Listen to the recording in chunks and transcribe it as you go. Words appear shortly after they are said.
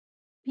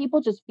people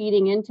just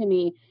feeding into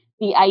me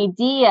the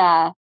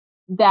idea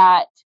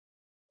that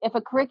if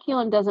a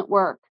curriculum doesn't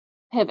work,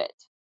 pivot.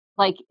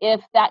 Like if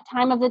that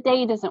time of the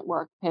day doesn't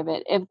work,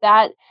 pivot. If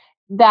that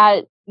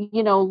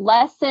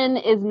lesson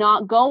is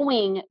not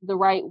going the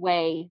right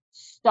way,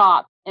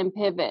 stop and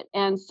pivot.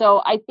 And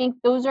so I think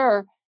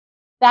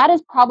that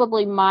is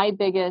probably my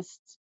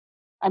biggest.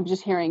 I'm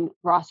just hearing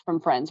Ross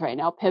from Friends right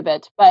now,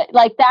 pivot. But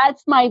like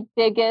that's my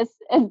biggest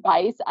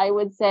advice, I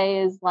would say,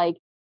 is like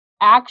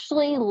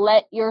actually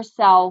let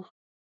yourself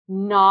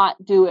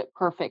not do it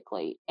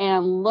perfectly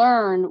and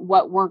learn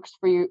what works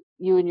for you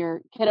and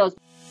your kiddos.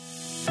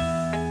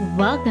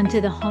 Welcome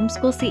to the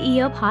Homeschool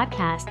CEO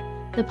podcast,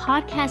 the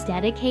podcast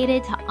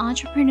dedicated to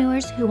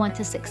entrepreneurs who want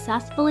to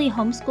successfully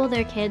homeschool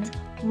their kids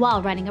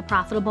while running a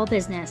profitable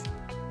business.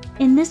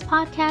 In this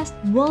podcast,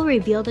 we'll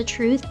reveal the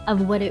truth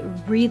of what it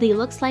really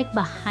looks like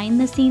behind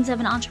the scenes of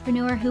an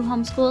entrepreneur who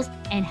homeschools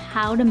and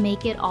how to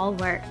make it all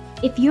work.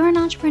 If you're an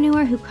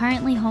entrepreneur who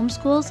currently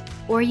homeschools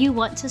or you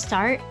want to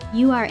start,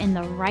 you are in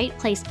the right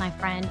place, my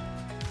friend.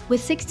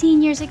 With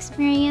 16 years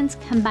experience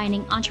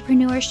combining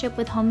entrepreneurship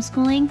with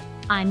homeschooling,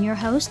 I'm your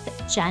host,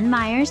 Jen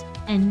Myers,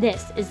 and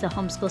this is the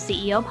Homeschool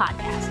CEO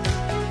podcast.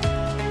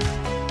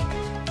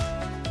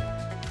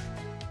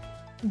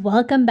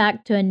 Welcome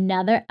back to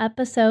another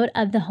episode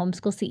of the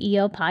Homeschool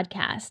CEO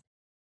podcast.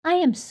 I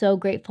am so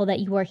grateful that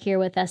you are here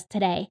with us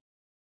today.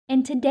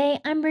 And today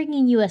I'm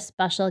bringing you a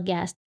special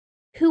guest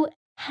who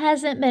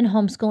hasn't been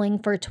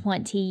homeschooling for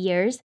 20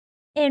 years.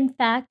 In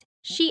fact,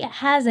 she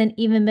hasn't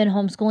even been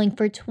homeschooling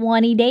for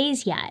 20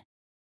 days yet.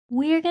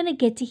 We're going to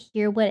get to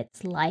hear what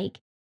it's like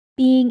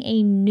being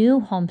a new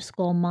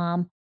homeschool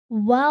mom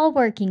while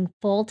working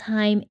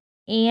full-time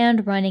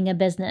and running a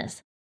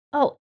business.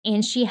 Oh,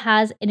 and she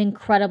has an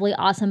incredibly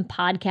awesome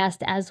podcast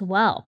as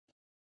well.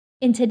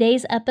 In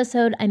today's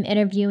episode, I'm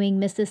interviewing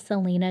Mrs.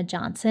 Salina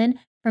Johnson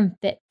from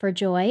Fit for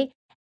Joy,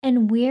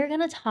 and we're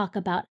going to talk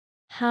about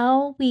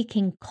how we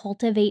can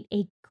cultivate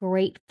a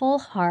grateful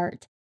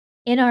heart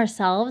in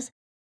ourselves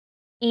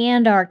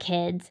and our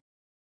kids,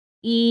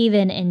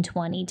 even in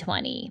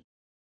 2020.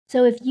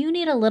 So if you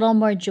need a little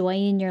more joy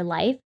in your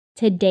life,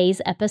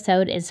 today's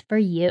episode is for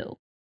you.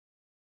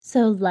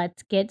 So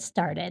let's get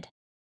started.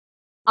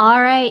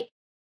 All right.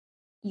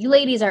 You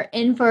ladies are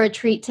in for a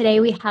treat today.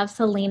 We have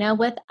Salina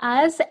with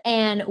us,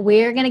 and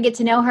we're going to get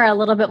to know her a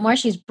little bit more.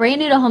 She's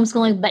brand new to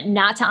homeschooling, but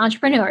not to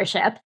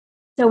entrepreneurship.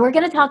 So we're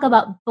going to talk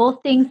about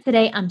both things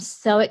today. I'm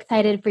so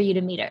excited for you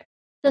to meet her.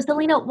 So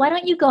Salina, why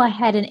don't you go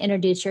ahead and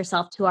introduce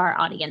yourself to our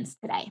audience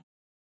today?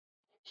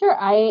 Sure.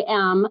 I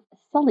am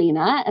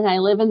Salina, and I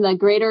live in the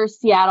greater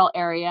Seattle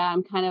area.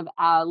 I'm kind of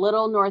a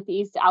little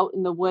northeast out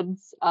in the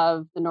woods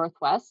of the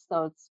Northwest.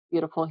 So it's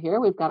beautiful here.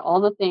 We've got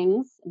all the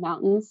things,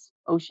 mountains,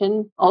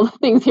 ocean, all the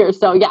things here.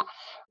 So yeah,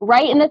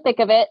 right in the thick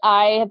of it.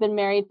 I have been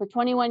married for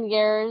 21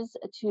 years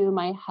to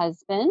my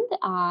husband.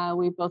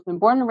 We've both been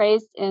born and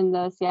raised in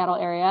the Seattle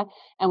area,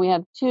 and we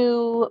have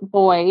two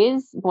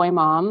boys, boy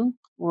mom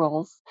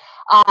rules,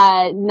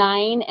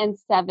 9 and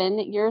 7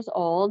 years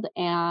old.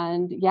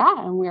 And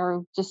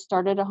we're just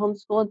started a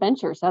homeschool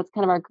adventure. So that's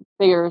kind of our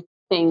bigger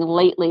thing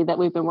lately that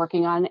we've been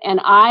working on.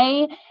 And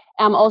I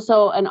am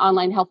also an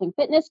online health and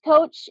fitness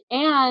coach,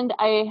 and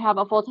I have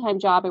a full-time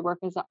job. I work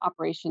as an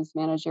operations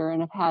manager,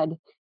 and I've had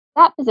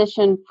that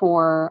position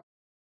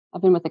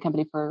I've been with the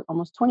company for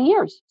almost 20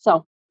 years.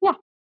 So yeah,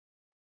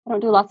 I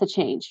don't do lots of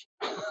change.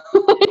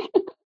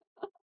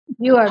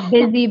 You are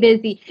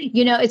busy.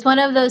 It's one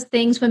of those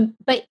things when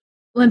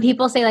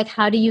people say, like,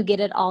 how do you get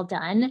it all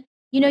done?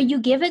 You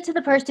give it to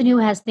the person who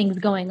has things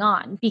going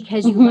on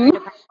because you learn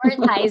to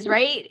prioritize,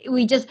 right?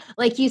 We just,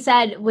 like you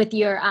said with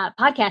your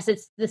podcast,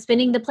 it's the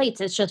spinning the plates.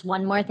 It's just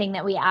one more thing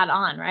that we add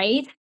on,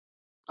 right?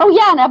 Oh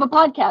yeah, and I have a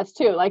podcast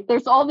too. Like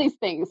there's all these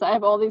things. I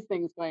have all these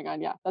things going on.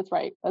 Yeah, that's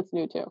right. That's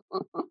new too.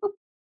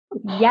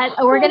 Yeah,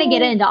 we're going to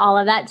get into all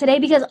of that today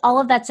because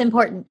all of that's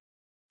important.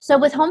 So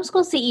with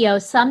Homeschool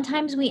CEO,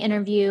 sometimes we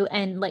interview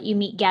and let you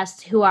meet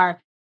guests who are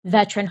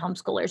veteran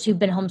homeschoolers who've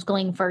been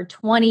homeschooling for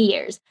 20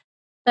 years.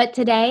 But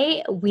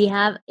today we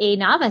have a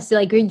novice,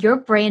 like you're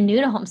brand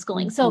new to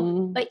homeschooling. So,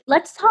 but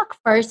let's talk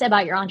first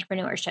about your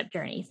entrepreneurship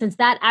journey, since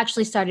that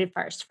actually started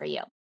first for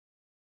you.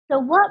 So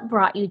what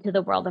brought you to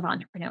the world of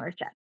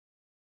entrepreneurship?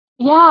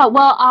 Yeah,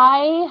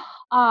 well,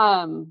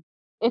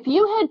 if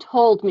you had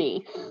told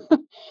me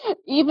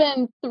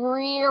even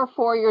 3 or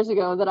 4 years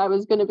ago that I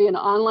was going to be an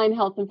online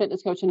health and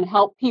fitness coach and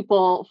help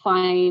people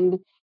find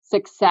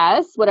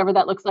success, whatever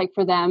that looks like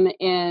for them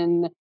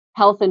in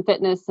health and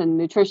fitness and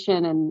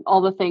nutrition and all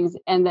the things,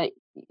 and that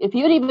if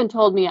you had even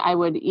told me I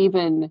would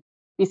even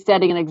be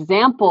setting an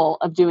example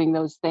of doing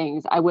those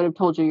things, I would have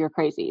told you you're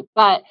crazy.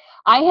 But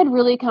I had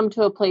really come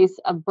to a place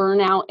of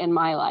burnout in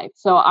my life.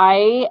 So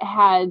I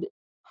had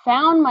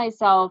found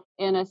myself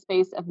in a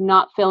space of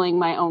not filling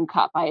my own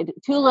cup. I had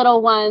 2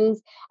 little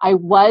ones. I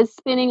was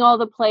spinning all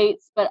the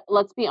plates, but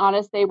let's be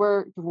honest, they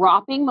were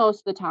dropping most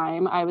of the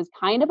time. I was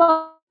kind of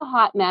a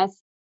hot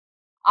mess.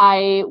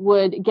 I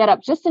would get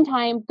up just in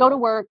time, go to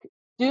work,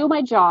 do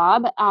my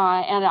job,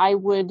 and I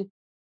would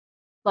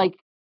like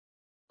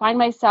find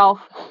myself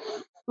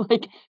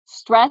like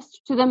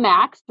stressed to the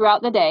max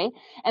throughout the day.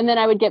 And then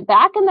I would get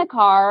back in the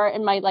car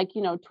and my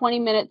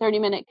 20-minute,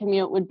 30-minute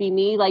commute would be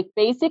me like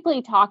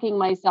basically talking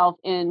myself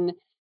in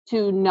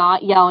to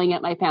not yelling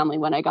at my family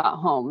when I got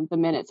home the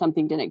minute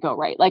something didn't go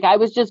right. Like I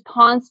was just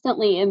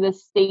constantly in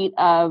this state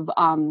of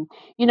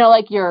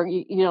like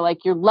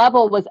like your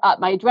level was up.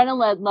 My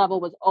adrenaline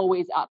level was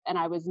always up and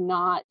I was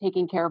not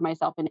taking care of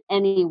myself in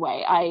any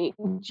way. I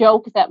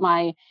joke that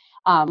my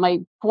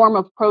form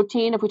of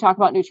protein, if we talk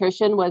about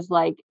nutrition, was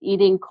like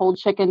eating cold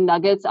chicken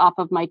nuggets off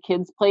of my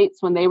kids'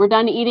 plates when they were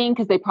done eating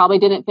because they probably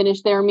didn't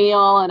finish their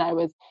meal. And I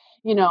was,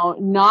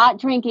 not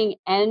drinking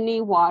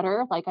any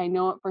water. Like I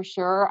know it for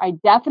sure. I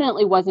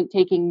definitely wasn't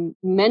taking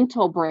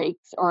mental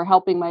breaks or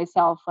helping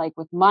myself like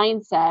with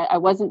mindset. I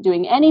wasn't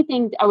doing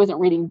anything. I wasn't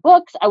reading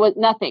books. I was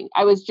nothing.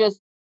 I was just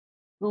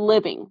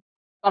living,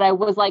 but I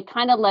was like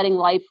kind of letting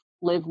life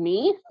live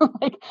me.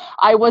 Like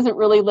I wasn't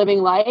really living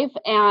life.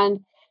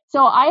 And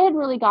so I had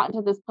really gotten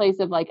to this place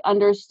of like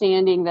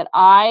understanding that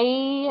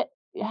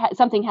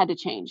something had to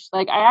change.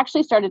 Like I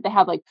actually started to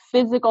have like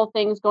physical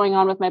things going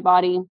on with my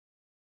body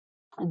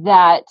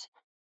that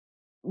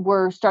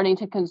were starting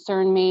to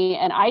concern me.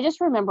 And I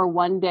just remember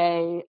one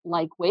day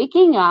like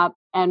waking up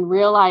and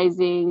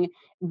realizing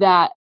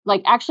that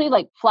like actually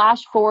like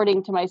flash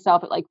forwarding to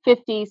myself at like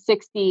 50,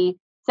 60,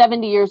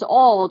 70 years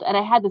old. And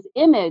I had this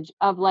image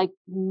of like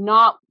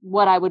not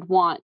what I would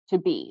want to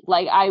be.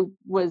 Like I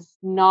was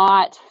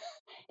not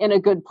in a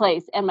good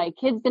place. And my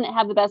kids didn't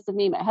have the best of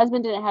me. My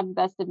husband didn't have the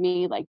best of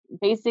me. Like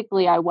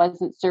basically I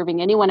wasn't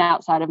serving anyone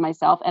outside of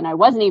myself and I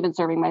wasn't even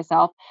serving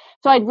myself.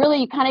 So I'd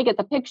really kind of get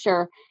the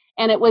picture.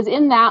 And it was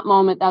in that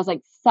moment that I was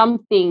like,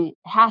 something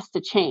has to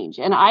change.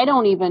 And I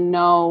don't even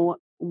know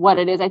what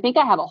it is. I think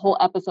I have a whole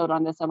episode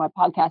on this on my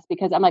podcast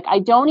because I'm like, I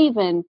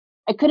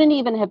couldn't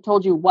even have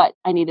told you what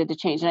I needed to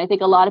change. And I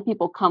think a lot of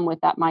people come with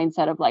that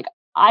mindset of like,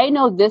 I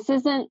know this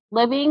isn't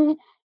living,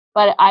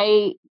 but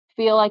I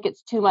feel like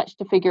it's too much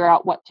to figure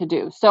out what to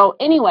do. So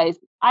anyways,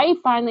 I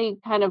finally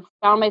kind of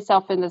found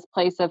myself in this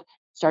place of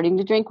starting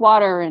to drink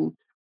water and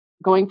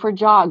going for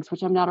jogs,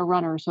 which I'm not a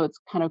runner, so it's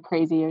kind of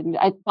crazy. And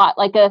I bought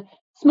like a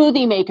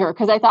smoothie maker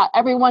because I thought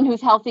everyone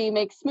who's healthy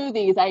makes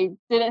smoothies. I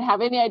didn't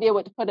have any idea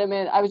what to put them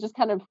in. I was just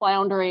kind of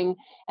floundering.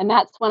 And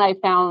that's when I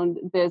found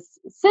this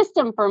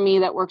system for me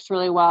that works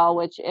really well,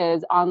 which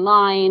is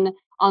online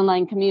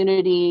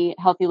community,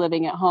 healthy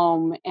living at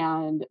home,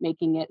 and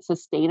making it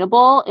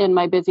sustainable in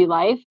my busy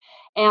life.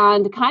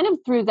 And kind of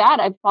through that,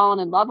 I've fallen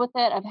in love with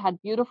it. I've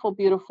had beautiful,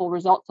 beautiful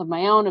results of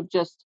my own of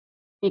just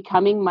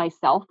becoming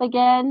myself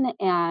again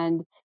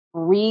and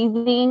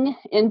breathing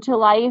into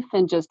life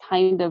and just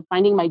kind of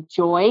finding my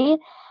joy.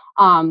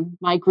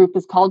 My group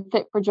is called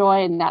Fit for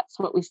Joy, and that's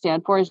what we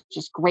stand for, is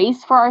just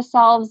grace for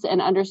ourselves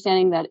and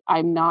understanding that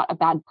I'm not a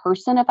bad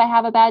person if I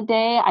have a bad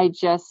day. I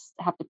just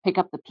have to pick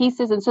up the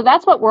pieces. And so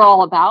that's what we're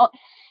all about.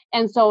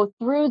 And so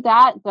through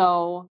that,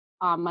 though,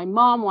 my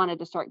mom wanted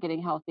to start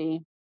getting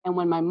healthy. And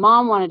when my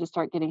mom wanted to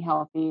start getting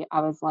healthy,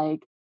 I was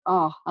like,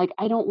 oh, like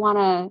I don't want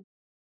to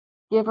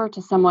give her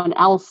to someone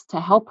else to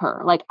help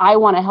her. Like I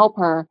want to help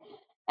her.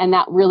 And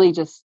that really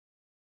just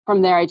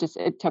from there,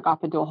 it took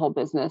off into a whole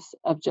business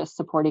of just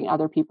supporting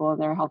other people in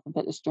their health and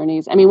fitness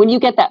journeys. I mean, when you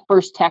get that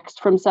first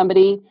text from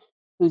somebody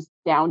who's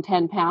down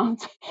 10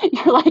 pounds,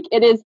 you're like,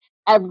 it is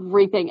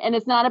everything. And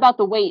it's not about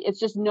the weight. It's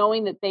just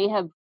knowing that they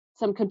have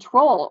some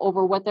control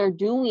over what they're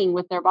doing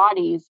with their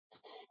bodies.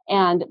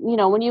 And,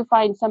 when you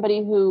find somebody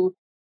who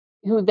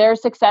their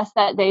success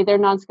that day, their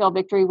non-scale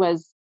victory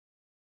was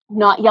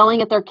not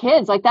yelling at their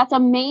kids. Like that's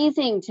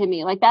amazing to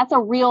me. Like that's a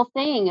real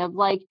thing of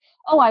like,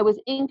 oh, I was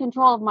in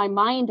control of my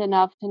mind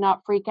enough to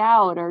not freak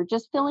out or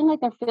just feeling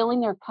like they're filling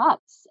their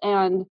cups.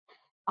 And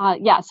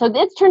so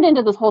it's turned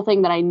into this whole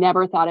thing that I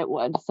never thought it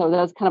would. So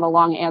that's kind of a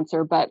long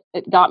answer, but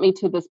it got me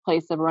to this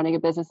place of running a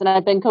business. And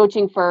I've been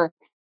coaching for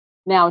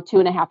now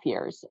 2.5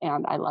 years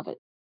and I love it.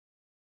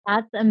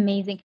 That's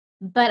amazing.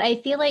 But I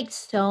feel like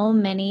so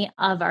many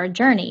of our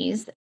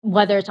journeys,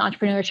 whether it's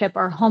entrepreneurship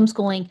or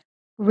homeschooling,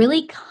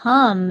 really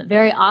come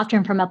very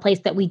often from a place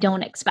that we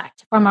don't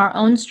expect, from our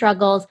own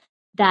struggles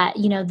that,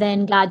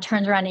 then God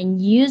turns around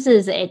and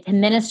uses it to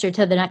minister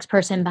to the next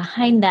person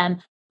behind them,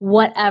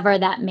 whatever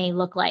that may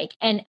look like.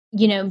 And,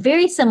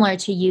 very similar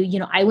to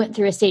you, I went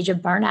through a stage of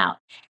burnout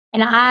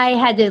and I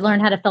had to learn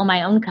how to fill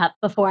my own cup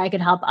before I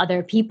could help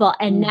other people.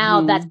 And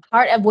now that's Mm-hmm.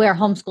 part of where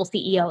Homeschool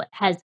CEO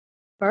has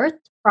birthed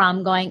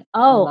from going,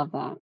 I "Oh, love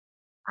that.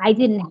 I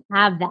didn't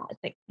have that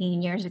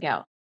 16 years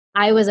ago.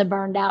 I was a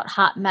burned out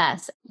hot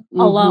mess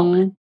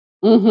alone.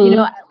 Mm-hmm. Mm-hmm.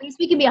 At least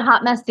we can be a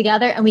hot mess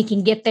together and we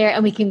can get there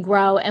and we can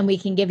grow and we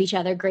can give each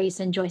other grace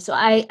and joy." So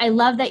I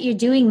love that you're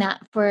doing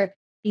that for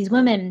these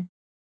women.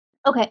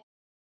 Okay.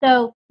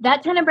 So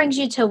that kind of brings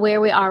you to where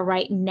we are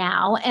right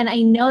now. And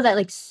I know that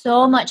like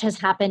so much has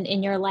happened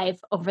in your life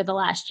over the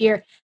last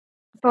year.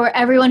 For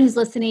everyone who's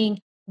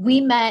listening,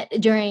 we met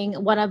during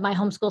one of my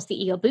homeschool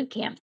CEO boot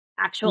camps,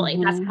 actually.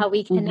 That's Mm-hmm. how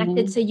we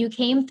connected. Mm-hmm. So you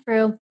came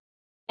through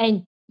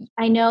and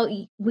I know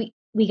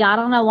we got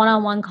on a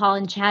one-on-one call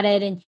and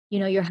chatted and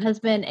your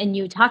husband and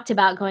you talked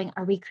about going,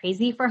 "Are we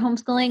crazy for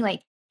homeschooling?"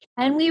 Like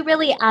And we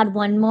really add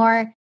one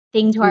more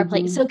thing to our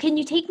plate. Hmm. So can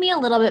you take me a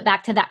little bit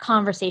back to that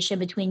conversation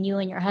between you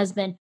and your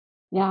husband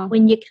Yeah.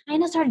 when you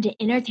kind of started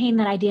to entertain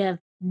that idea of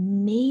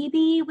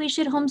maybe we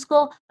should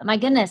homeschool? But my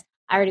goodness,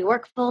 I already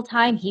work full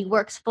time. He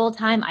works full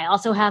time. I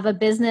also have a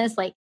business.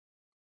 Like,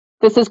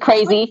 This is what,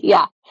 crazy.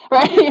 Yeah.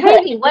 this is Right.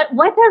 crazy. Right.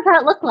 What does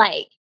that look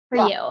like for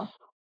Yeah. you?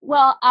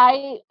 Well,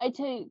 I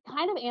to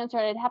kind of answer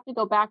it, I'd have to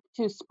go back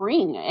to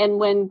spring and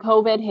when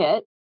COVID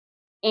hit,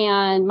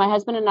 and my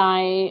husband and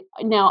I,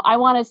 now I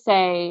want to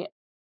say,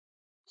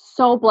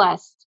 so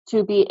blessed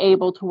to be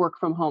able to work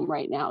from home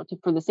right now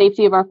for the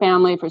safety of our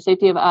family, for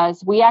safety of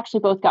us. We actually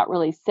both got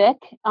really sick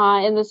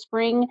in the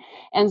spring.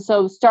 And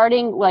so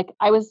starting, like,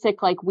 I was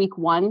sick like week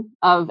one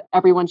of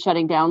everyone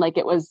shutting down. Like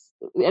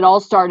it all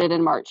started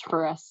in March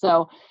for us.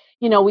 So,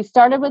 we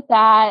started with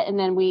that, and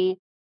then we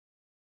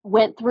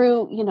went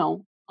through,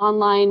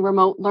 online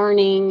remote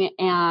learning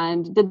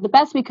and did the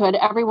best we could.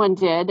 Everyone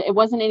did. It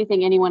wasn't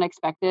anything anyone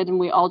expected, and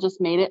we all just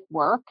made it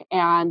work.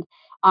 And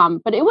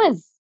but it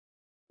was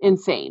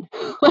insane.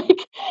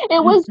 Like,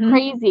 it was Mhm.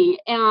 crazy.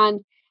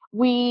 And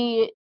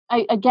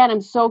again,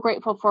 I'm so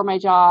grateful for my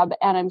job,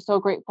 and I'm so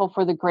grateful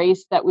for the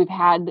grace that we've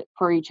had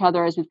for each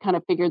other as we've kind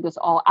of figured this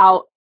all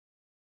out.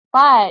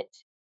 But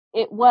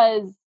it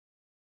was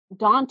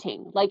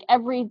daunting. Like,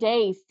 every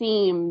day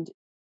seemed,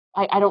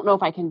 I don't know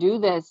if I can do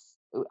this.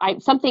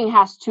 Something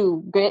has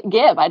to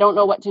give. I don't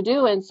know what to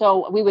do. And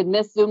so we would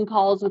miss Zoom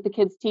calls with the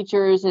kids'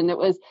 teachers. And it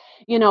was,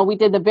 we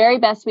did the very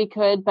best we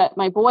could. But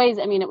my boys,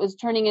 I mean, it was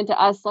turning into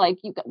us like,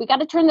 we got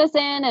to turn this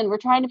in, and we're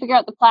trying to figure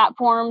out the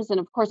platforms. And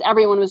of course,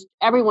 everyone was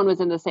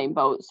in the same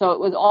boat. So it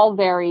was all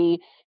very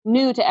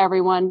new to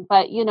everyone.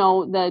 But,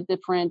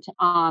 the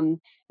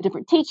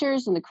different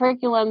teachers and the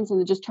curriculums,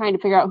 and just trying to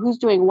figure out who's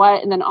doing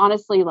what, and then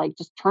honestly, like,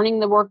 just turning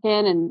the work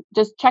in and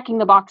just checking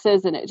the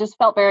boxes, and it just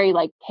felt very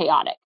like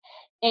chaotic.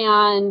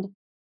 And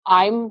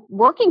I'm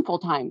working full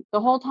time the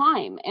whole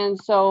time, and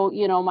so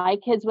my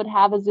kids would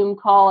have a Zoom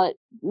call at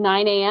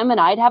 9 a.m. and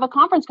I'd have a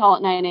conference call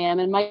at 9 a.m.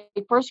 And my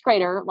first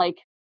grader, like,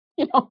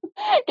 you know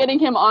getting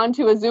him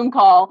onto a Zoom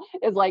call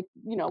is like,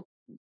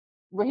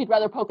 where he'd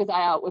rather poke his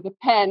eye out with a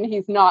pen.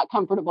 He's not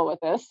comfortable with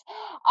this.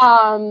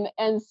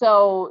 And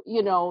so,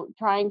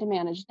 trying to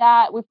manage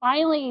that. We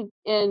finally,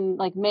 in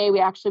like May, we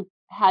actually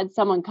had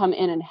someone come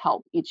in and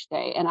help each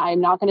day. And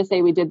I'm not going to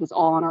say we did this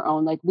all on our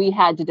own. Like, we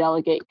had to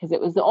delegate because it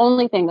was the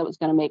only thing that was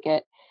going to make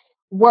it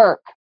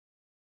work.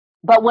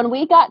 But when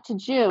we got to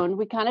June,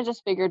 we kind of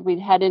just figured we'd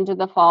head into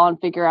the fall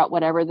and figure out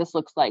whatever this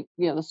looks like.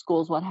 The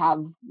schools would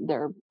have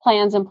their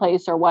plans in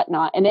place or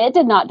whatnot. And it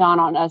did not dawn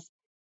on us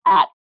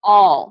at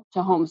all to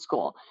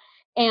homeschool.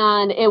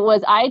 And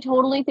I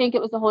totally think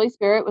it was the Holy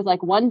Spirit. It was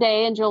like one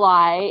day in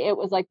July, it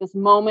was like this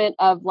moment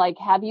of like,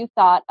 have you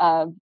thought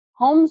of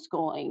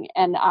homeschooling?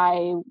 And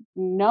I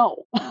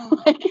know,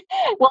 like,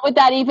 what would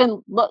that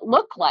even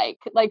look like?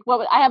 Like,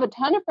 I have a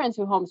ton of friends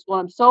who homeschool.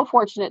 I'm so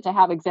fortunate to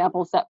have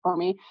examples set for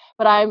me,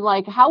 but I'm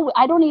like,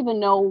 I don't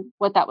even know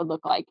what that would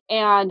look like.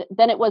 And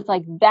then it was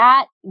like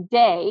that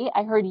day,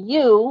 I heard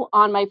you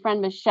on my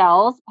friend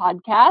Michelle's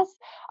podcast,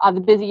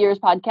 the Busy Years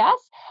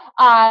podcast.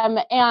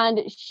 And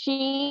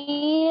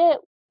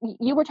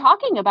you were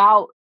talking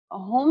about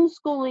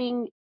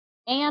homeschooling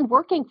and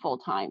working full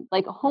time,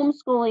 like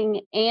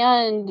homeschooling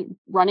and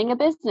running a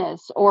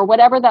business or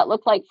whatever that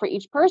looked like for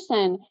each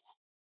person.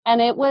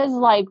 And it was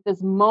like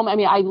this moment. I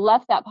mean, I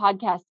left that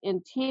podcast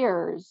in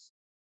tears.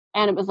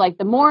 And it was like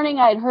the morning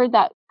I had heard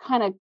that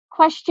kind of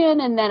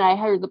question, and then I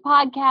heard the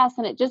podcast,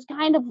 and it just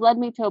kind of led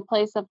me to a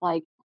place of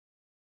like,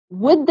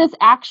 would this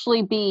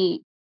actually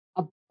be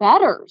a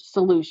better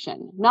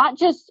solution? Not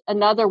just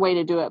another way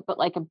to do it, but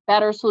like a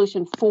better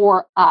solution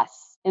for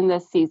us in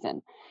this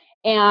season.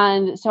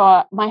 And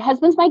so my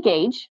husband's my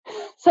gauge.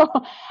 So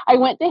I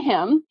went to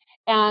him,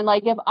 and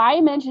like, if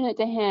I mention it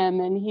to him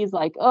and he's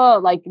like,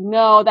 oh, like,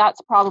 no, that's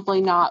probably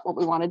not what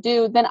we want to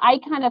do, then I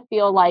kind of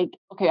feel like,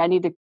 okay, I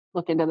need to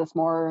look into this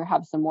more, or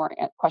have some more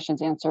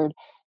questions answered.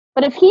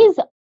 But if he's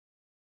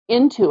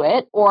into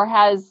it or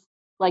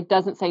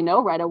doesn't say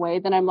no right away,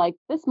 then I'm like,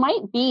 this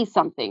might be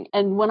something.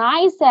 And when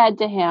I said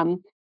to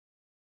him,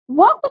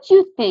 what would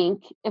you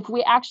think if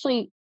we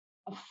actually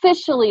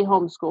officially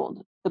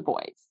homeschooled the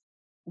boys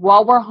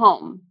while we're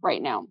home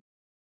right now?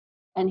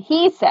 And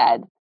he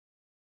said,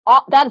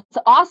 oh, that's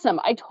awesome.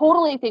 I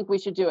totally think we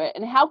should do it.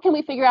 And how can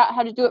we figure out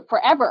how to do it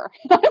forever?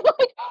 And I'm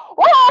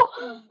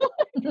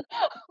like,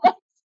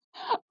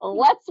 well,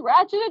 let's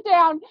ratchet it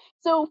down.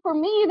 So for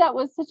me, that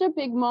was such a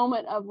big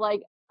moment of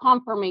like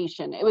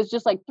confirmation. It was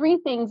just like three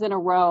things in a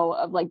row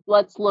of like,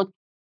 let's look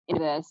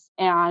into this.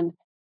 And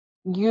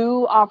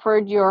you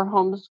offered your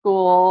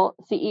homeschool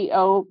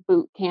CEO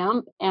boot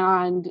camp.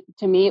 And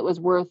to me, it was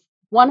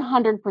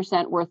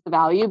 100% worth the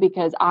value,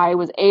 because I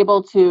was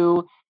able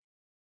to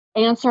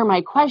answer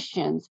my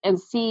questions and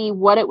see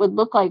what it would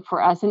look like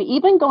for us. And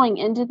even going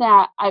into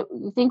that, I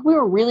think we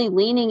were really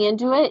leaning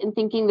into it and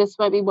thinking this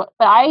might be but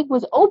I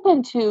was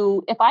open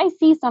to, if I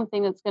see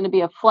something that's going to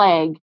be a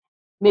flag,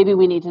 maybe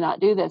we need to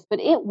not do this. But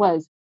it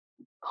was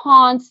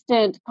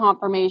constant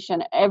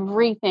confirmation.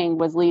 Everything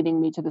was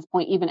leading me to this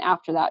point, even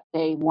after that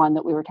day one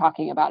that we were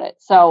talking about it.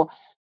 So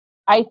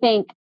I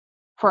think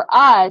for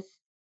us,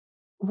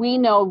 we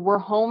know we're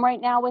home right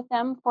now with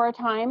them for a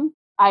time.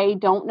 I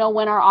don't know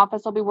when our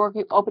office will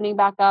be opening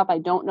back up. I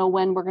don't know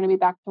when we're going to be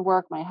back to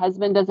work. My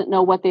husband doesn't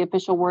know what the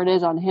official word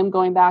is on him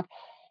going back.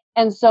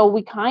 And so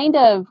we kind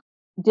of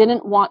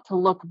didn't want to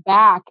look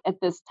back at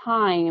this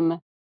time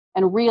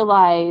and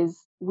realize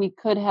we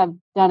could have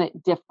done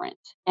it different.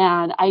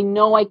 And I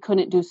know I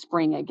couldn't do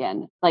spring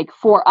again, like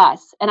for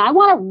us. And I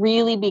want to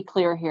really be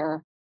clear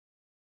here.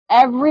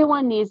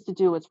 Everyone needs to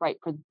do what's right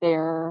for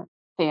their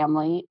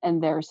family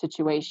and their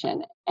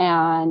situation.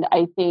 And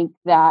I think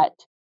that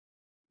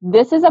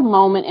this is a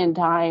moment in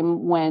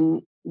time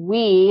when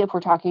we, if we're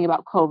talking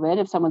about COVID,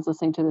 if someone's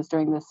listening to this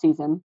during this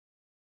season,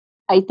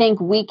 I think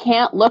we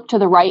can't look to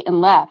the right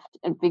and left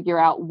and figure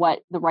out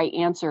what the right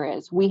answer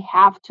is. We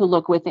have to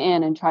look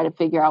within and try to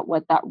figure out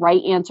what that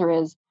right answer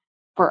is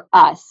for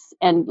us.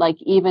 And like,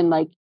 even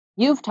like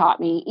you've taught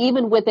me,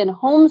 even within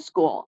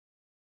homeschool,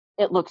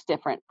 it looks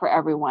different for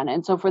everyone.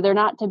 And so for there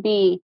not to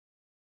be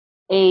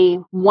a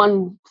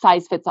one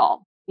size fits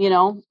all, you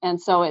know?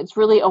 And so it's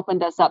really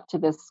opened us up to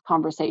this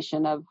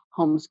conversation of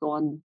homeschool,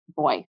 and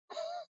boy,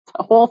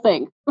 the whole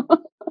thing.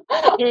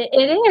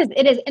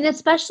 It is, and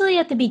especially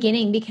at the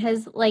beginning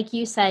because like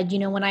you said,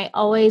 when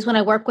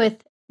I work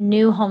with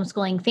new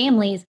homeschooling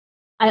families,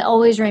 I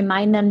always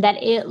remind them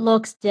that it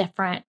looks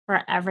different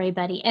for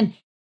everybody, and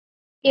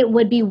it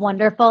would be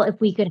wonderful if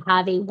we could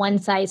have a one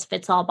size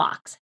fits all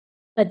box,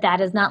 but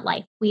that is not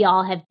life. We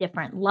all have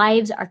different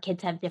lives, our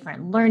kids have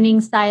different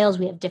learning styles,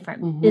 we have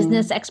different Hmm.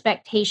 business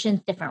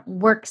expectations, different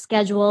work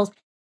schedules,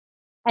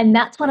 and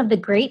that's one of the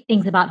great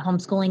things about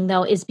homeschooling,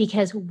 though, is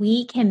because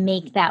we can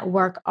make that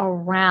work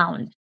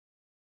around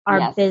our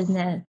Yes.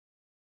 business.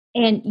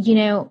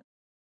 And,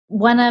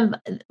 one of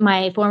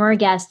my former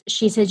guests,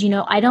 she says,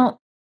 I don't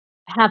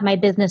have my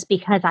business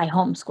because I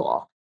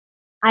homeschool.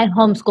 I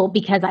homeschool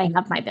because I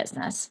have my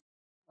business.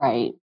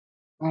 Right.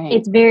 Right.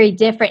 It's very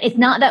different. It's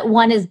not that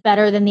one is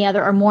better than the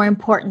other or more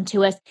important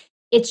to us.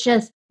 It's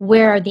just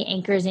where are the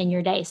anchors in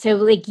your day? So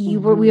like we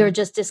were Hmm.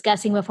 just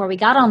discussing before we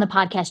got on the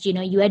podcast,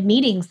 you had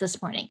meetings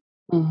this morning.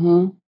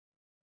 Hmm.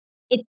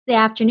 It's the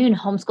afternoon.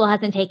 Homeschool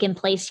hasn't taken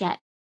place yet,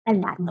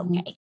 and that's Hmm.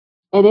 okay.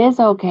 It is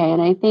okay.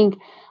 And I think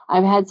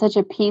I've had such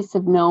a peace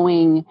of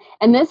knowing,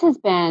 and this has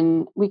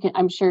been,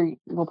 I'm sure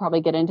we'll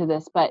probably get into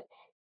this, but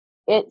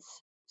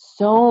it's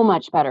so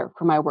much better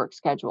for my work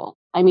schedule.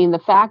 I mean, the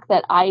fact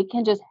that I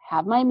can just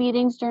have my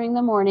meetings during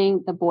the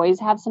morning, the boys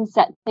have some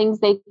set things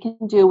they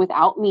can do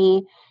without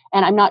me,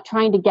 and I'm not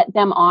trying to get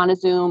them on a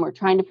Zoom or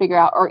trying to figure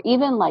out, or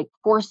even like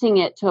forcing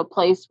it to a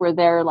place where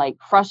they're like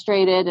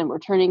frustrated and we're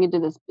turning into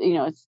this,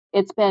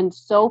 it's been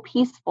so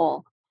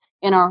peaceful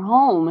in our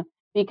home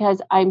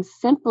because I'm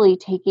simply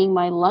taking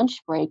my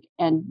lunch break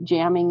and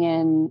jamming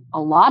in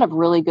a lot of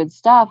really good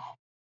stuff,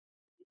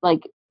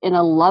 like, in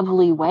a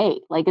lovely way.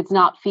 Like, it's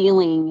not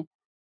feeling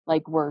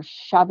like we're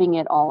shoving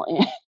it all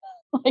in.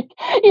 Like,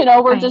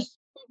 we're Right. just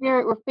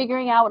we're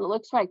figuring out what it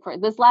looks like. For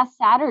this last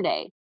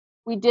Saturday,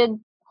 we did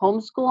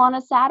homeschool on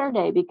a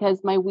Saturday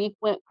because my week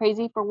went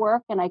crazy for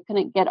work and I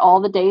couldn't get all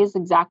the days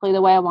exactly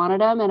the way I wanted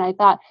them. And I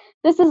thought,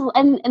 this is,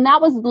 and that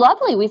was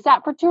lovely. We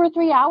sat for 2 or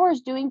 3 hours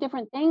doing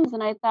different things.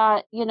 And I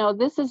thought,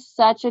 this is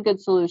such a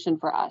good solution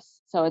for us.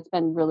 So it's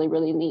been really,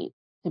 really neat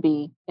to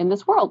be in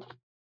this world.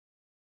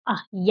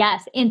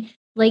 Yes, and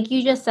like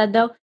you just said,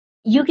 though,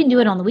 you can do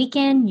it on the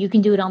weekend, you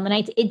can do it on the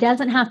nights. It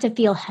doesn't have to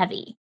feel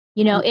heavy.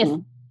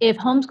 If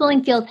Mhm.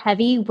 homeschooling feels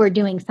heavy, we're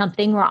doing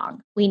something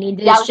wrong. We need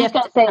to Yeah, I was just shift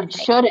gonna say it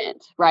something.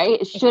 shouldn't, right?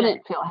 It It shouldn't.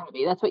 shouldn't feel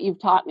heavy. That's what you've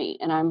taught me.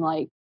 And I'm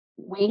like,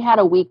 we had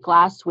a week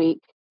last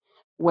week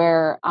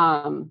where,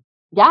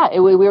 yeah,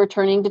 we were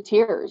turning to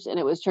tears, and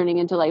it was turning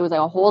into like, it was like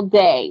a whole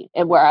day,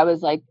 and where I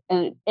was like,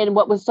 and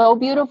what was so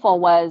beautiful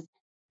was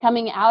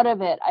coming out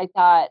of it, I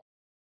thought,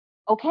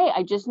 okay,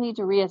 I just need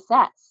to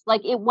reassess.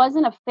 Like, it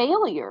wasn't a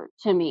failure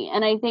to me.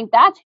 And I think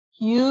that's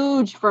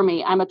huge for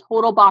me. I'm a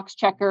total box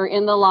checker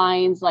in the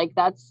lines. Like,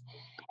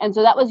 and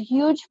so that was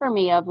huge for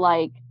me of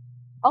like,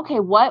 okay,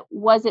 what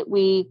was it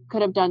we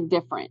could have done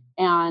different?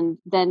 And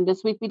then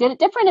this week we did it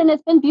different and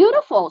it's been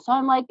beautiful. So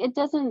I'm like, it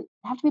doesn't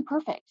have to be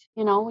perfect.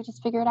 We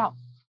just figure it out.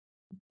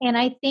 And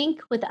I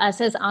think with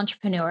us as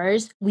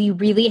entrepreneurs, we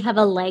really have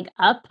a leg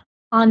up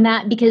on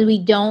that because we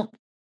don't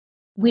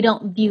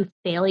view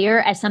failure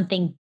as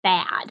something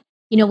bad.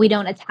 We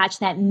don't attach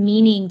that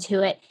meaning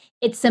to it.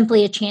 It's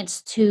simply a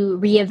chance to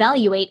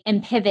reevaluate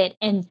and pivot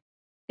and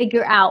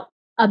figure out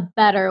a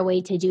better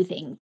way to do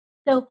things.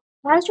 So,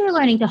 as you're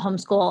learning to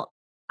homeschool,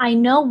 I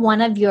know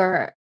one of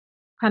your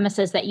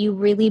premises that you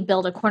really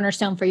build a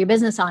cornerstone for your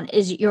business on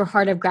is your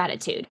heart of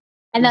gratitude.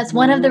 And that's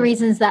one of the Hmm.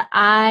 reasons that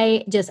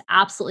I just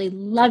absolutely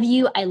love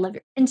you. I love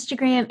your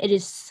Instagram. It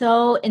is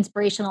so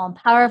inspirational and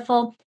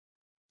powerful.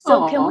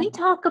 So can we Oh,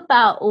 talk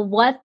about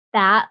what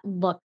that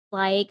looks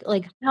like?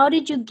 Like, how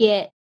did you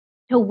get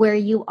to where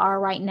you are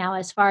right now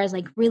as far as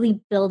like really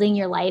building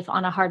your life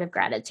on a heart of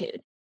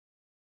gratitude?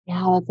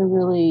 yeah, that's a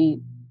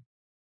really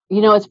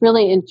It's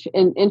really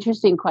an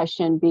interesting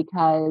question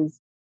because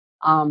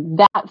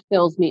that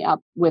fills me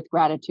up with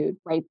gratitude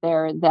right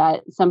there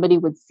that somebody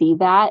would see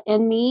that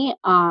in me,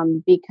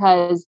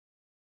 because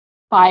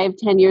 5,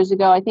 10 years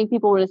ago, I think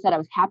people would have said I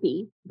was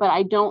happy, but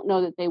I don't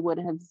know that they would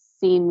have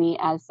seen me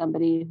as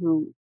somebody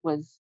who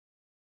was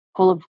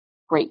full of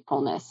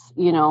gratefulness.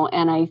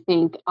 And I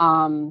think,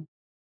 so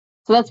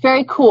that's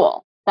very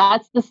cool.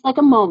 That's just like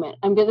a moment.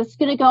 This is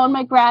gonna go in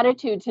my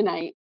gratitude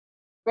tonight.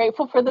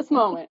 Grateful for this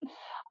moment.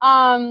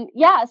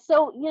 Yeah,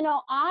 so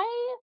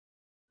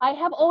I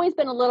have always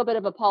been a little bit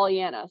of a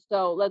Pollyanna.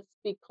 So let's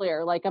be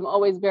clear. Like I'm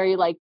always very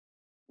like,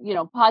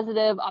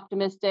 positive,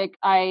 optimistic.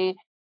 I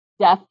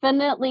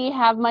definitely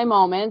have my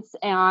moments.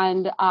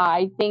 And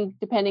I think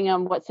depending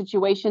on what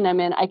situation I'm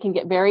in, I can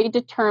get very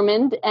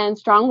determined and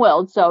strong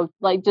willed. So,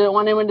 like, don't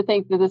want anyone to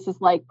think that this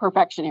is like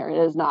perfection here. It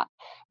is not.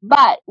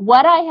 But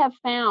what I have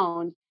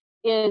found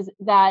is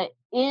that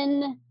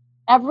in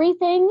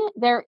everything,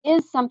 there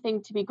is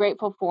something to be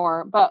grateful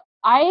for. But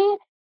I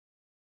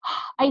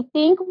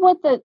think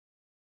what the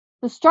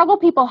struggle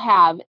people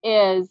have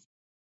is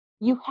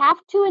you have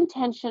to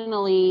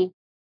intentionally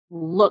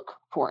look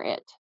for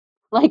it.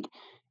 Like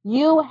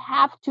you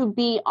have to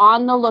be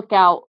on the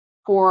lookout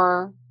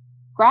for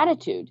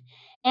gratitude.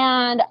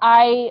 And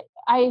I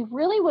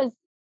really was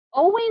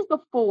always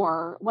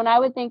before when I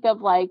would think of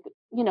like,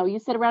 you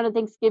sit around at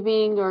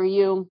Thanksgiving or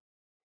you're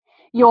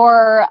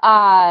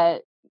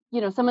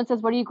someone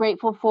says what are you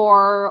grateful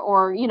for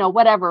or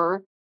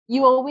whatever,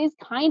 you always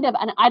kind of,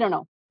 and I don't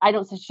know,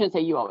 shouldn't say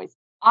you always,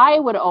 I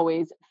would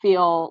always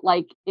feel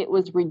like it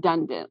was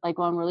redundant, like,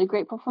 well, I'm really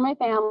grateful for my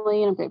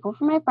family and I'm grateful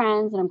for my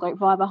friends and I'm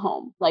grateful I have a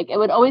home. Like it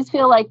would always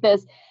feel like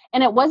this.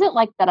 And it wasn't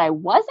like that I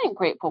wasn't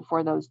grateful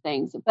for those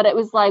things, but it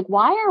was like,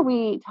 why are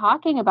we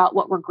talking about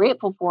what we're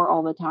grateful for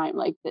all the time?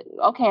 Like,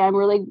 okay, I'm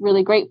really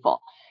really grateful.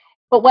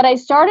 But what I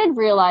started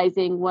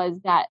realizing was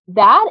that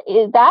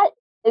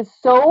is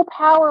so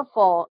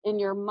powerful in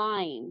your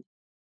mind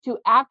to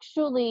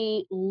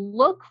actually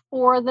look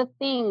for the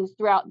things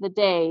throughout the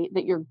day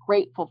that you're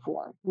grateful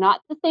for. Not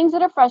the things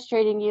that are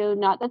frustrating you,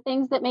 not the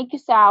things that make you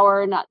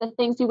sour, not the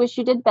things you wish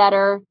you did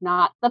better,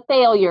 not the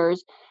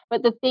failures,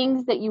 but the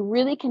things that you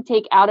really can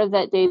take out of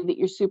that day that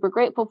you're super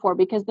grateful for.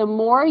 Because the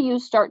more you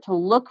start to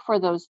look for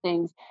those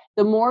things,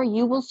 the more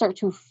you will start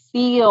to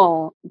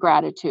feel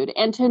gratitude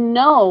and to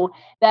know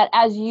that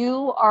as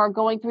you are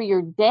going through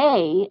your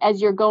day,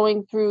 as you're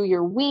going through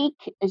your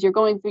week, as you're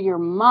going through your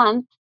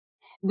month,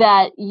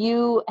 that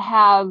you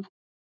have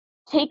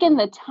taken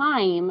the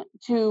time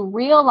to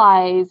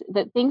realize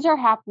that things are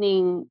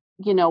happening.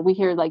 We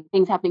hear like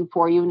things happening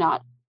for you,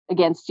 not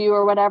against you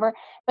or whatever,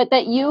 but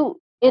that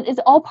it is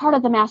all part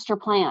of the master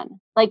plan.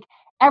 Like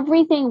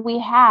everything we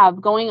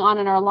have going on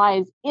in our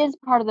lives is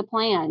part of the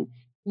plan.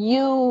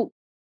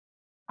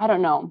 I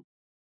don't know,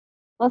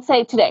 let's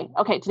say today.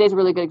 Okay, today's a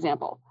really good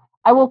example.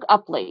 I woke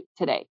up late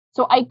today.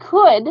 So I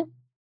could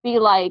be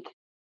like,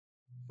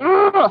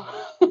 "Ugh,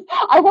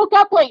 I woke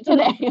up late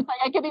today."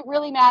 Like I could be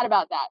really mad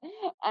about that.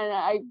 And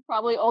I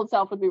probably old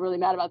self would be really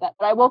mad about that.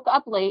 But I woke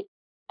up late.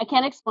 I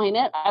can't explain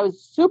it. I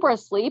was super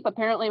asleep.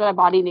 Apparently my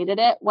body needed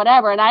it,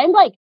 whatever. And I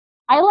like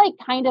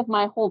kind of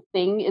my whole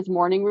thing is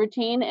morning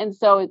routine. And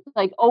so it's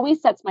like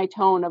always sets my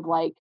tone of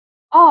like,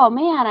 oh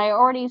man, I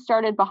already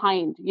started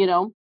behind.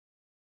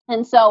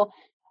 And so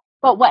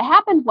but what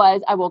happened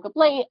was I woke up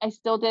late. I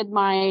still did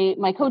my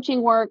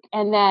coaching work,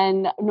 and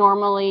then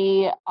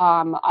normally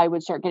I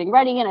would start getting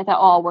ready, and I thought,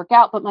 oh, I'll work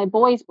out. But my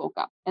boys woke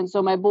up, and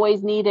so my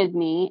boys needed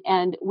me,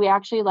 and we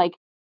actually like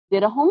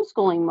did a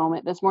homeschooling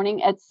moment this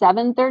morning at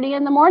 7:30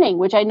 in the morning,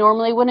 which I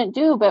normally wouldn't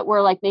do. But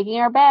we're like making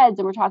our beds,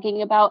 and we're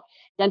talking about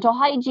dental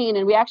hygiene,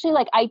 and we actually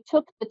like I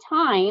took the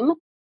time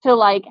to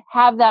like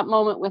have that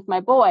moment with my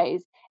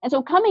boys. And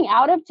so coming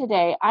out of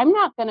today, I'm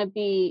not going to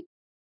be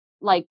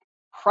like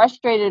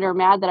frustrated or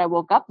mad that I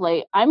woke up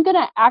late. I'm going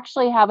to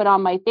actually have it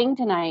on my thing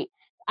tonight.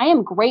 I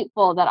am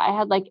grateful that I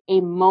had like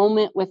a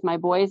moment with my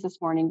boys this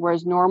morning,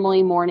 whereas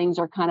normally mornings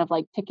are kind of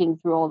like ticking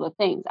through all the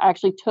things. I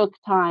actually took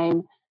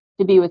time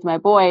to be with my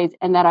boys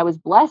and that I was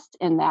blessed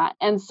in that.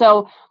 And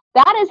so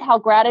that is how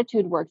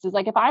gratitude works. Is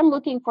like if I'm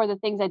looking for the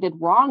things I did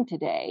wrong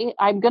today,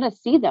 I'm going to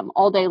see them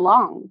all day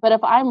long. But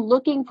if I'm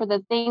looking for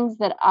the things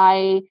that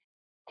I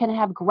can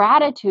have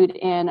gratitude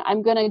in,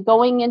 I'm going to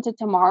going into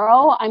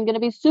tomorrow, I'm going to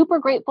be super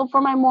grateful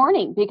for my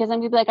morning because I'm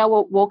going to be like, I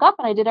woke up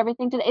and I did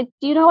everything today.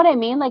 Do you know what I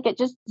mean? Like it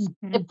just,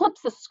 Mhm. it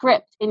flips the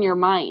script in your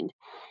mind.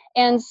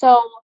 And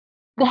so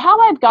how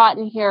I've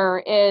gotten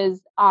here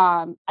is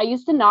I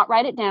used to not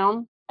write it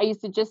down. I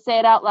used to just say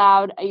it out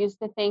loud. I used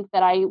to think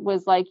that I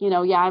was like,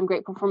 yeah, I'm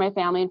grateful for my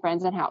family and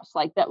friends and house.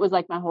 Like that was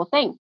like my whole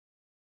thing.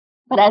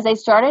 But as I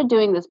started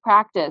doing this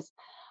practice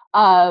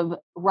of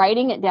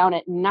writing it down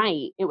at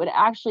night, it would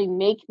actually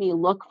make me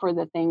look for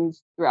the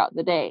things throughout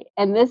the day.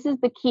 And this is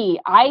the key.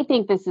 I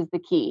think this is the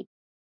key.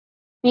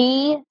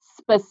 Be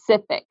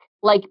specific,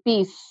 like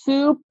be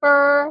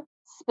super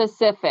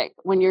specific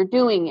when you're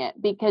doing it,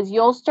 because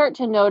you'll start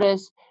to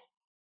notice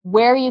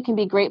where you can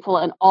be grateful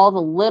and all the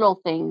little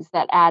things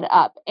that add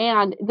up.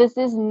 And this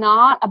is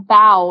not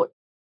about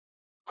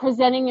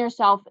presenting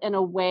yourself in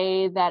a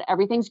way that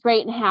everything's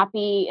great and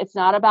happy. It's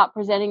not about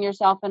presenting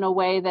yourself in a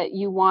way that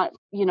you want,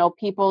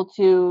 people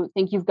to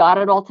think you've got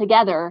it all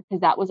together,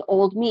 because that was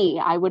old me.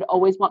 I would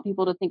always want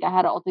people to think I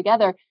had it all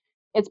together.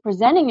 It's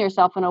presenting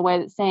yourself in a way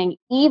that's saying,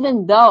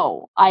 even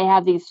though I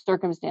have these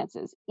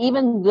circumstances,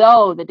 even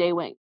though the day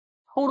went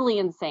totally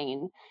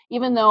insane,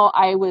 even though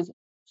I was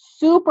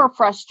super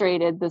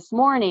frustrated this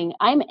morning,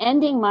 I'm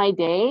ending my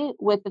day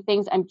with the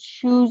things I'm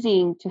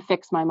choosing to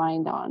fix my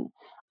mind on.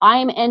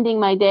 I'm ending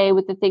my day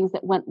with the things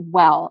that went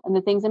well and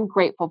the things I'm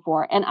grateful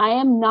for. And I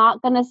am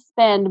not going to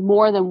spend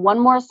more than one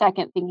more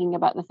second thinking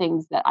about the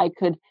things that I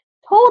could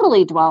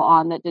totally dwell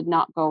on that did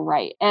not go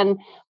right. And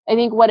I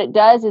think what it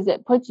does is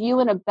it puts you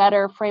in a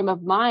better frame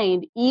of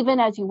mind, even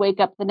as you wake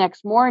up the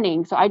next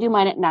morning. So I do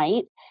mine at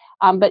night.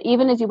 But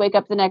even as you wake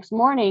up the next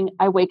morning,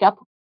 I wake up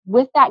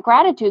with that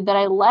gratitude that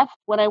I left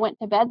when I went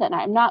to bed that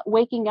night. I'm not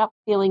waking up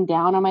feeling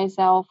down on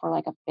myself or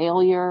like a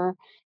failure.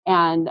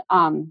 And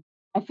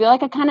I feel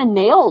like I kind of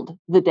nailed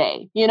the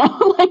day,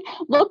 like,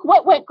 look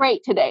what went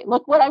great today.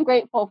 Look what I'm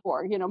grateful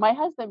for. My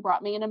husband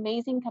brought me an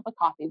amazing cup of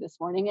coffee this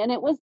morning, and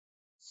it was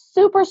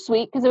super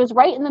sweet because it was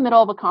right in the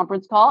middle of a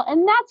conference call.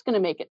 And that's going to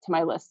make it to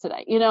my list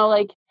today.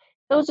 Like,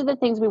 those are the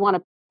things we want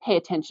to pay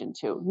attention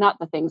to, not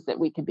the things that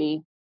we could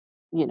be,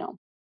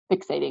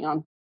 fixating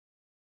on.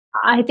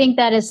 I think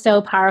that is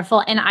so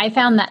powerful, and I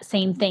found that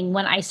same thing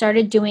when I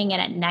started doing it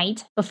at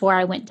night before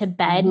I went to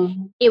bed.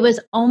 Mm-hmm. It was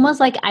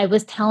almost like I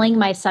was telling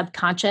my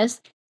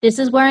subconscious, "This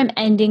is where I'm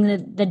ending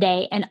the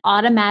day," and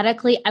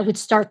automatically I would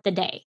start the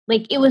day.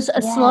 Like, it was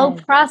a slow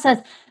Yes.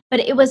 process, but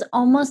it was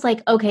almost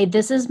like, "Okay,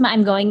 this is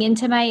I'm going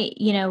into my,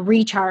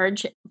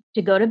 recharge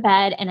to go to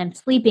bed, and I'm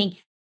sleeping."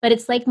 But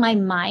it's like my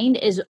mind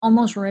is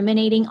almost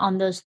ruminating on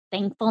those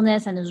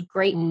thankfulness and those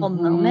grateful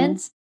Mm-hmm.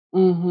 moments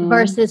Mm-hmm.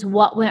 versus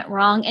what went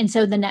wrong, and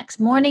so the next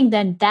morning,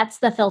 then that's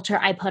the filter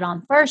I put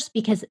on first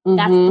because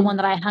that's the Mm-hmm. one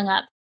that I hung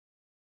up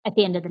at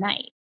the end of the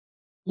night.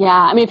 Yeah,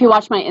 I mean, if you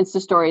watch my Insta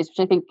stories, which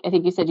I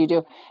think you said you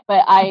do,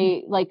 but Mhm.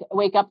 I like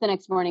wake up the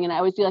next morning and I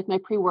always do like my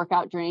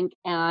pre-workout drink,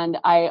 and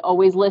I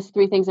always list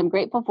three things I'm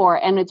grateful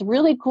for, and it's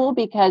really cool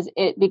because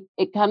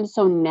it comes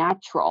so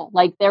natural.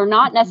 Like, they're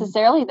not Mhm.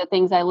 necessarily the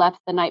things I left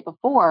the night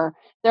before.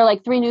 They're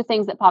like three new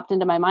things that popped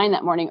into my mind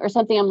that morning, or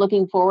something I'm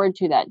looking forward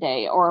to that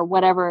day, or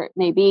whatever it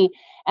may be.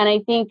 And I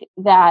think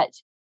that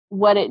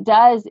what it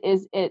does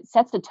is it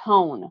sets a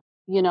tone.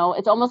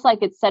 It's almost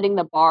like it's setting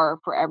the bar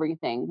for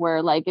everything,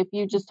 where, like, if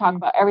you just talk Mhm.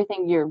 about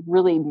everything you're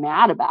really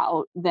mad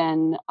about,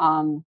 then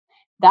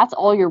that's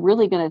all you're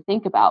really going to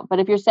think about. But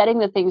if you're setting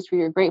the things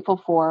you're grateful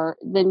for,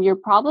 then you're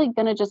probably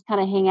going to just kind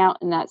of hang out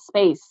in that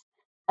space.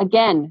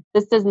 Again,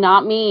 this does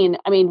not mean,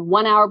 I mean,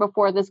 1 hour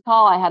before this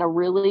call, I had a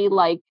really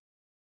like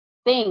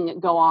thing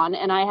go on,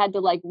 and I had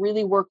to like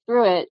really work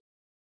through it.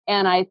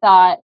 And I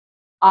thought,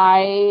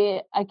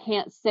 I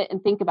can't sit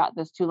and think about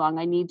this too long.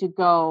 I need to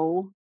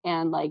go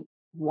and like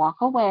walk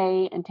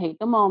away and take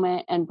a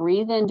moment and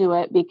breathe into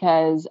it,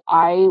 because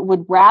I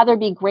would rather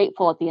be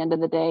grateful at the end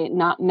of the day,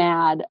 not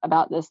mad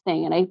about this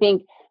thing. And I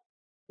think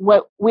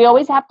what we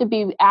always have to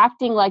be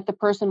acting like the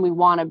person we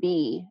want to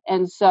be.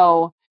 And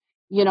so,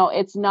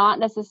 it's not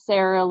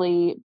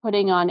necessarily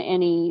putting on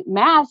any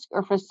mask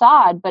or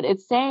facade, but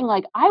it's saying,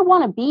 like, I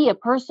want to be a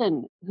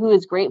person who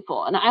is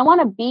grateful, and I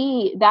want to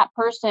be that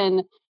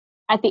person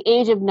at the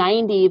age of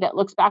 90 that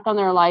looks back on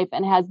their life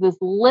and has this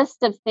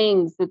list of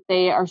things that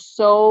they are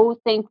so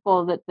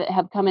thankful that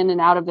have come in and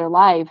out of their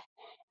life,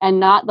 and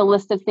not the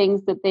list of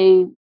things that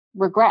they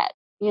regret.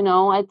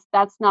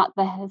 That's not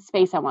the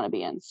space I want to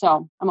be in.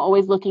 So I'm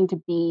always looking to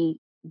be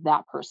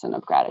that person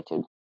of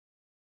gratitude.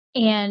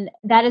 And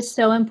that is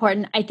so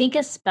important. I think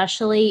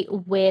especially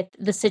with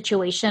the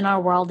situation our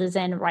world is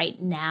in right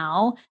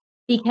now,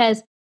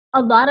 because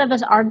a lot of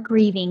us are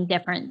grieving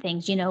different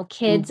things.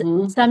 Kids,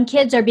 Mm-hmm. some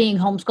kids are being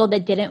homeschooled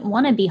that didn't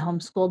want to be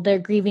homeschooled. They're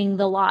grieving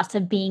the loss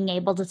of being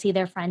able to see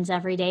their friends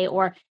every day,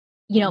 or,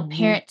 Mm-hmm.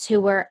 parents who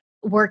were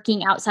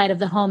working outside of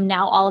the home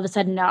now all of a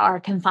sudden are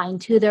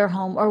confined to their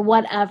home, or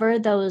whatever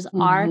those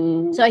are.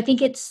 Mm-hmm. So I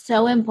think it's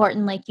so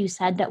important, like you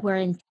said, that we're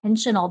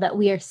intentional, that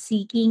we are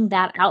seeking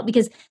that out,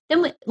 because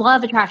then law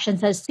of attraction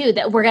says too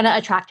that we're going to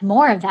attract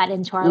more of that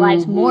into our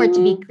lives, more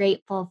to be Mm-hmm.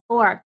 grateful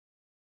for.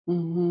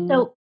 Mm-hmm.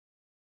 So,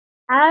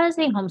 as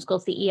a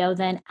homeschool CEO,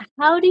 then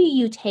how do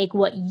you take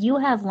what you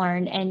have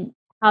learned and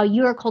how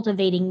you are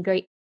cultivating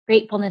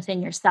gratefulness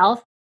in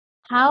yourself?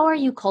 How are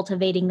you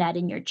cultivating that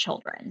in your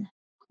children?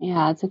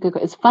 Yeah, it's a good.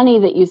 It's funny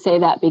that you say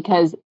that,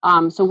 because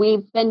so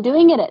we've been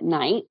doing it at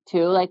night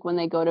too, like when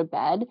they go to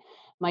bed.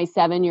 My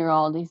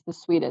 7-year-old, he's the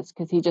sweetest,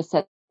 because he just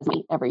says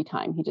me every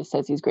time. He just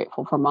says he's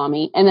grateful for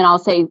mommy, and then I'll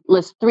say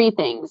list three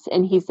things,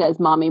 and he says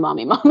mommy,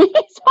 mommy, mommy.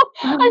 So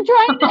I'm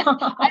trying to,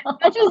 as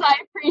much as I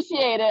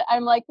appreciate it,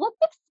 I'm like, let's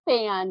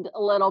expand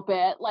a little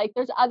bit. Like,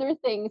 there's other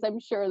things I'm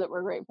sure that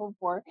we're grateful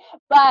for,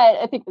 but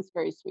I think it's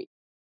very sweet.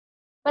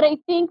 But I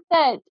think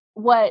that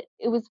what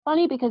it was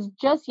funny, because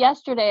just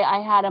yesterday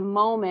I had a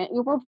moment.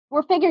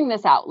 We're figuring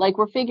this out. Like,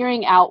 we're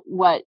figuring out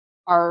what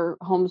our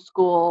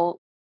homeschool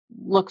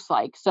looks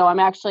like. So I'm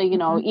actually,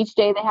 Mhm. each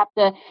day they have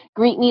to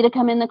greet me to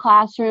come in the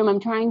classroom. I'm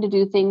trying to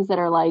do things that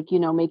are like,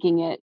 making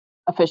it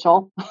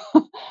official.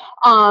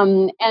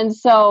 And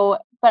so,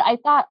 but I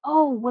thought,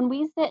 oh, when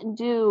we sit and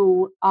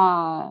do,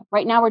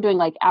 right now we're doing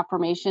like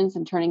affirmations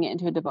and turning it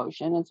into a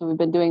devotion. And so we've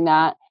been doing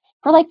that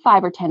for like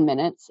 5 or 10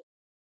 minutes.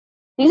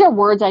 These are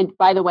words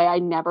by the way, I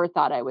never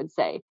thought I would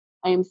say.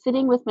 I am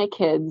sitting with my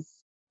kids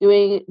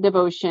doing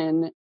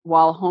devotion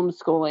while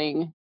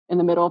homeschooling in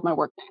the middle of my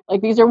workday.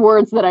 Like these are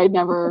words that I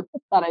never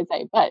thought I'd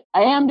say, but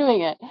I am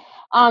doing it.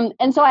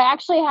 And so I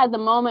actually had the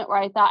moment where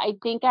I thought, I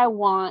think I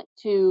want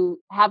to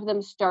have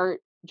them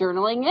start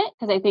journaling it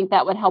because I think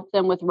that would help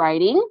them with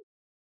writing.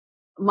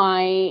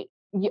 My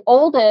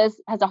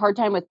oldest has a hard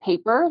time with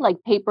paper, like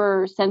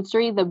paper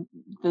sensory, the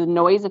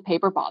noise of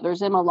paper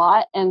bothers him a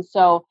lot, and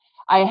so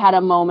I had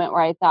a moment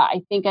where I thought,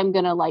 I think I'm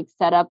gonna, like,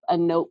 set up a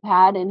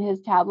notepad in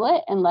his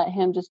tablet and let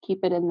him just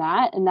keep it in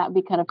that, and that'd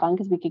be kind of fun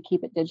because we could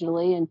keep it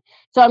digitally, and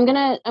so I'm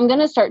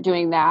gonna start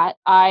doing that.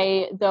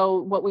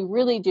 Though what we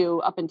really do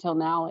up until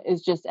now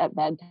is just at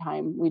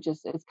bedtime,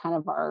 it's kind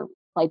of our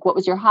like, what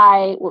was your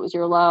high? What was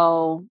your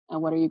low?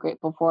 And what are you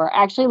grateful for?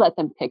 I actually let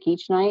them pick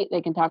each night. They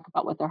can talk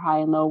about what their high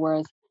and low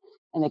were,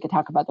 and they could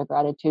talk about their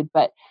gratitude.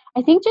 But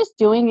I think just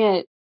doing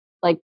it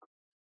like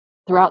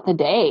throughout the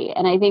day.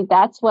 And I think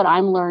that's what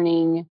I'm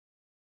learning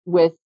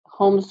with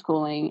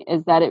homeschooling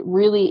is that it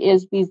really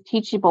is these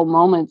teachable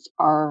moments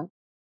are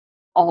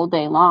all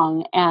day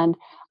long. And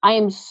I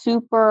am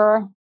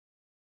super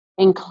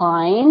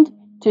inclined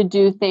to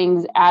do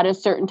things at a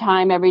certain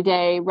time every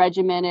day,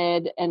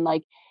 regimented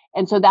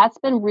and so that's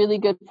been really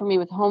good for me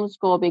with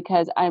homeschool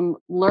because I'm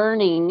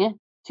learning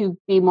to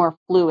be more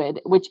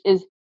fluid, which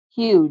is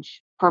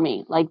huge for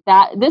me. Like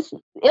that this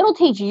it'll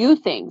teach you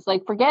things.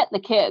 Like forget the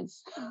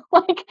kids.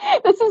 Like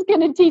this is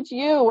going to teach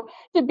you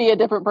to be a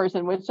different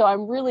person, which so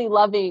I'm really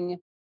loving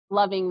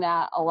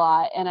that a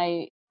lot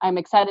and I'm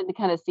excited to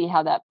kind of see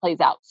how that plays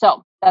out.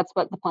 So, that's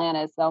what the plan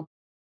is. So,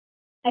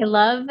 I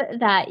love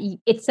that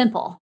it's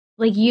simple.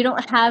 Like you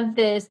don't have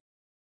this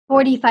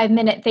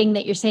 45-minute thing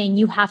that you're saying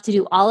you have to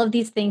do all of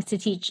these things to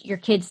teach your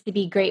kids to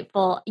be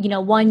grateful.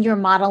 One, you're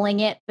modeling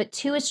it, but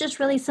two, it's just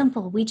really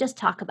simple. We just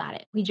talk about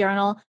it. We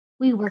journal,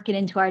 we work it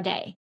into our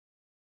day.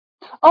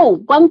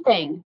 oh, one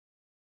thing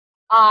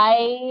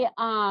I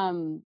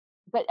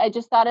but I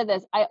just thought of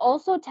this. I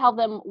also tell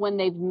them when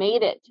they've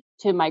made it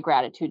to my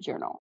gratitude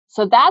journal.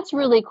 So that's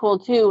really cool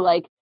too.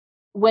 Like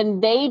when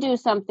they do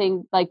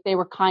something like they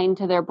were kind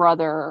to their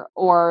brother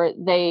or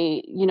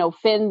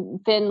Finn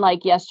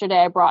like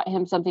yesterday I brought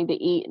him something to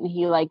eat and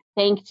he like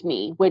thanked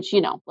me, which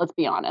let's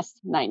be honest,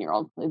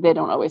 9-year-old, they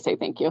don't always say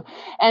thank you.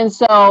 And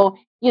so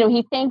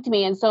he thanked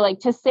me. And so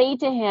like to say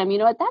to him, you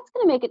know what, that's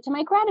going to make it to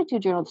my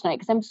gratitude journal tonight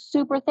because I'm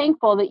super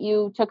thankful that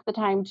you took the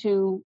time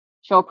to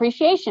show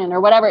appreciation or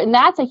whatever. And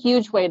that's a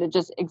huge way to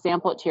just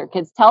example it to your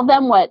kids. Tell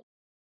them what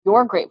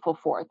you're grateful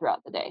for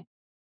throughout the day.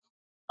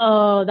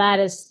 Oh, that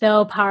is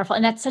so powerful.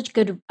 And that's such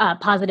good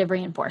positive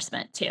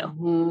reinforcement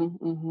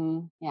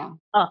too. Yeah.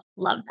 Oh,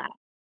 love that.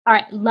 All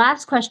right.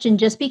 Last question.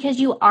 Just because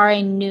you are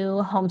a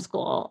new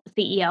homeschool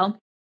CEO,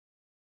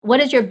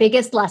 what is your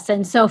biggest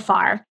lesson so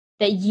far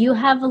that you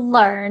have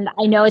learned?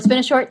 I know it's been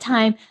a short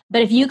time,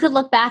 but if you could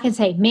look back and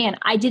say, man,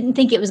 I didn't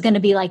think it was going to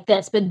be like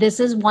this, but this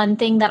is one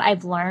thing that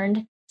I've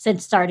learned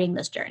since starting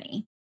this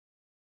journey.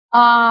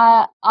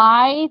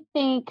 I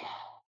think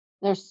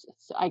there's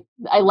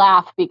I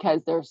laugh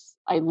because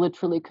I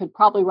literally could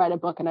probably write a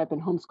book and I've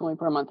been homeschooling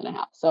for a month and a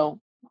half.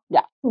 So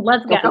yeah,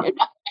 Let's go go.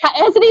 figure.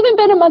 Has it even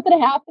been a month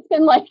and a half? It's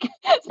been like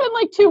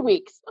 2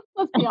 weeks.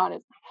 Let's be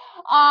honest.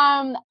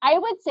 I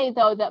would say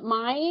though that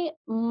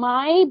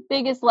my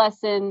biggest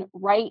lesson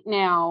right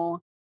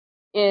now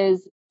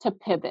is to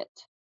pivot.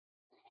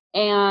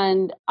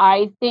 And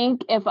I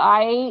think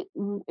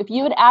if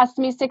you had asked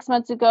me 6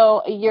 months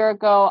ago, a year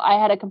ago, I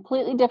had a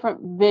completely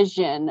different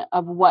vision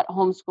of what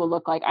homeschool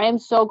looked like. I am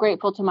so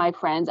grateful to my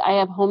friends. I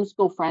have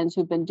homeschool friends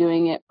who've been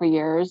doing it for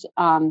years.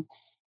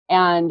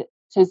 And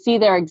to see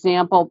their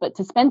example, but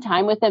to spend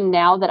time with them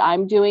now that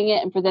I'm doing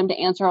it and for them to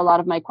answer a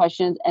lot of my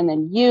questions and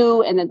then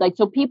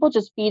so people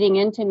just feeding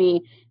into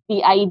me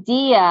the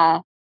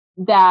idea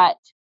that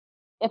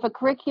if a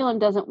curriculum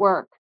doesn't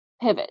work,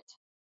 pivot.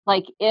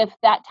 Like if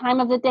that time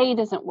of the day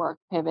doesn't work,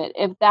 pivot.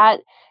 If that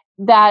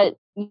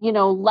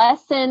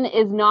lesson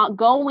is not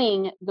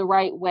going the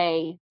right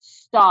way,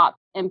 stop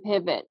and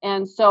pivot.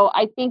 And so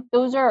I think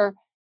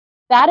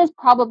that is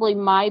probably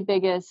my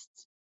biggest.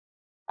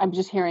 I'm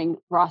just hearing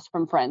Ross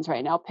from Friends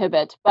right now,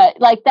 pivot.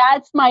 But like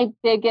that's my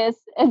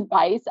biggest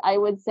advice I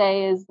would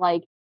say is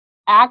like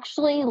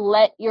actually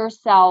let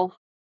yourself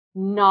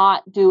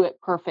not do it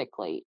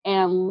perfectly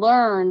and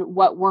learn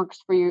what works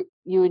for you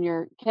and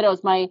your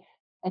kiddos.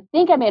 I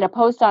think I made a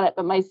post on it,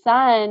 but my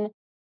son,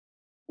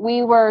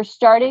 we were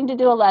starting to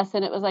do a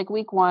lesson. It was like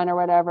week 1 or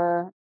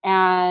whatever,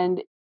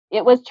 and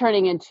it was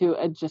turning into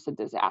just a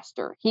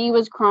disaster. He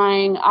was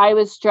crying. I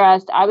was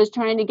stressed. I was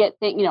trying to get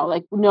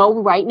like, no,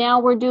 right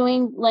now we're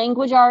doing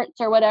language arts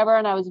or whatever.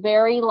 And I was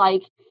very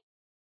like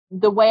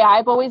the way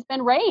I've always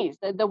been raised,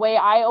 the way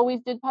I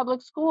always did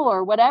public school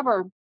or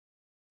whatever.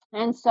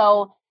 And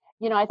so,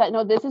 I thought,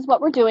 no, this is what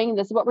we're doing.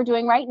 This is what we're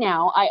doing right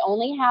now. I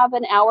only have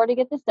an hour to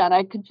get this done.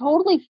 I could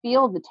totally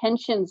feel the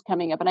tensions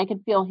coming up, and I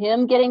could feel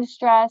him getting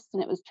stressed,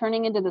 and it was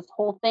turning into this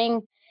whole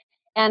thing.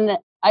 And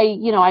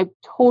I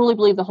totally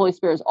believe the Holy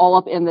Spirit is all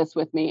up in this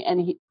with me.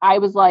 And I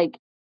was like,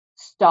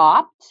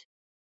 stopped.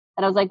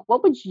 And I was like,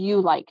 what would you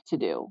like to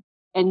do?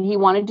 And he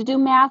wanted to do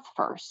math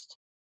first.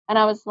 And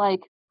I was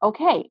like,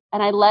 okay.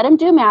 And I let him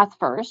do math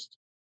first.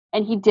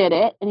 And he did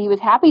it. And he was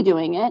happy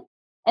doing it.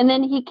 And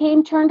then he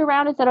turned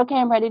around and said, okay,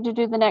 I'm ready to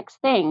do the next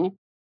thing.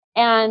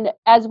 And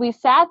as we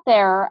sat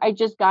there, I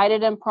just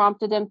guided him,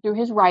 prompted him through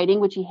his writing,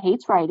 which he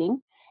hates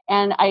writing.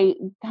 And I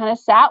kind of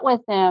sat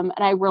with him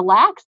and I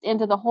relaxed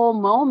into the whole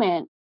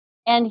moment.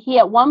 And he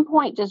at one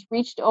point just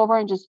reached over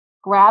and just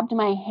grabbed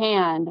my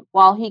hand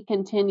while he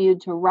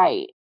continued to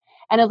write.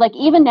 And it's like,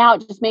 even now,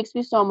 it just makes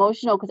me so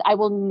emotional because I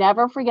will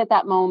never forget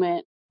that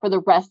moment for the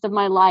rest of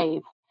my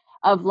life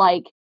of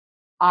like,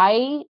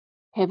 I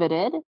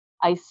pivoted,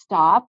 I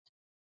stopped,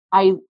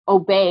 I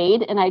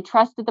obeyed, and I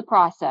trusted the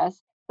process,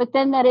 but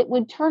then that it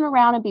would turn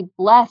around and be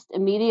blessed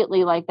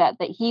immediately like that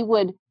he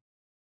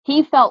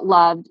felt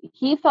loved,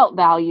 he felt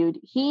valued,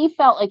 he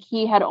felt like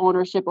he had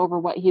ownership over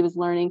what he was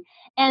learning.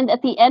 And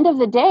at the end of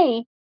the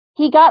day,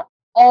 he got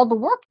all the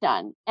work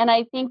done. And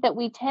I think that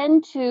we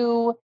tend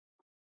to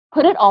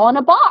put it all in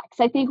a box.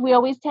 I think we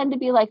always tend to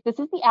be like, this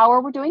is the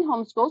hour we're doing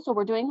homeschool, so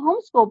we're doing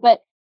homeschool.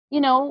 But,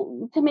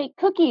 to make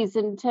cookies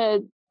and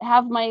to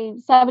have my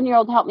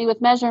 7-year-old help me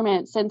with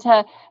measurements and to,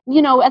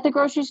 at the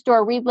grocery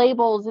store, read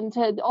labels and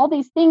to all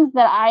these things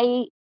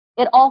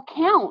it all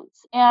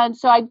counts. And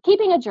so I'm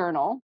keeping a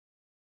journal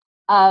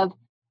of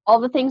all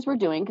the things we're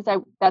doing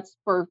because that's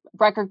for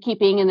record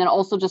keeping, and then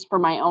also just for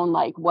my own,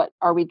 like, what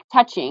are we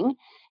touching?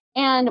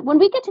 And when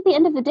we get to the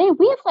end of the day,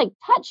 we have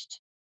touched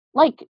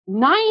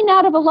 9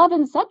 out of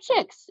 11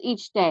 subjects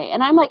each day.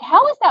 And I'm like,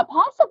 how is that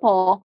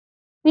possible?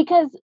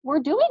 Because we're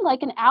doing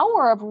an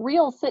hour of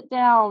real sit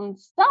down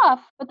stuff,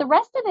 but the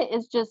rest of it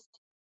is just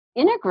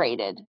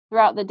integrated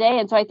throughout the day.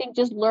 And so I think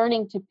just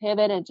learning to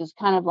pivot and just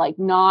kind of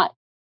not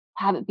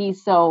have it be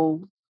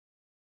so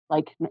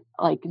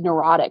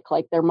neurotic,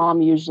 like their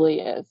mom usually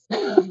is.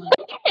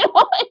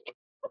 Well,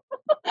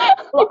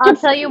 I'll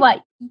tell you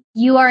what,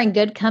 you are in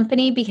good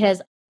company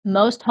because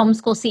most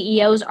homeschool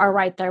CEOs are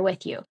right there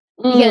with you.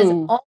 Because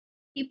all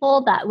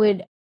people that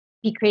would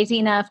be crazy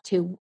enough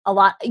to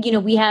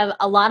we have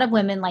a lot of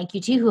women like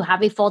you too who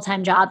have a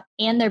full-time job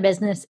and their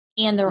business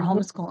and their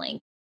homeschooling.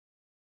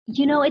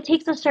 It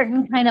takes a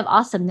certain kind of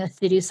awesomeness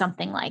to do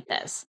something like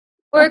this.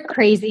 Or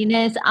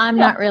craziness, I'm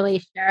not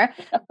really sure.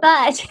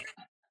 But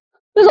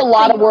there's a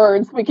lot of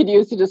words we could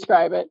use to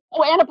describe it.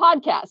 Oh, and a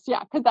podcast.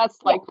 Yeah, because that's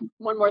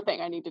one more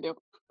thing I need to do.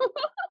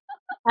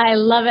 I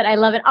love it. I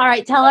love it. All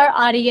right. Tell our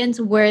audience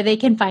where they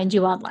can find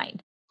you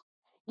online.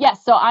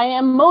 Yes. So I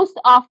am most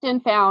often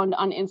found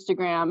on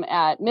Instagram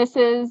at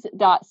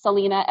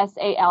Mrs.Salina,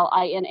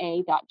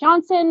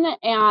 Salina.Johnson.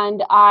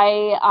 And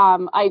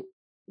I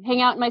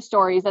hang out in my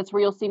stories. That's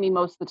where you'll see me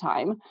most of the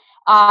time.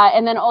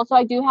 And then also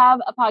I do have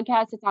a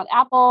podcast. It's on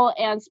Apple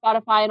and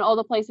Spotify and all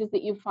the places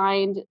that you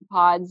find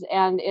pods.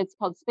 And it's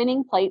called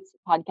Spinning Plates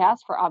Podcast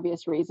for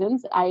obvious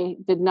reasons. I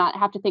did not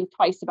have to think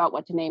twice about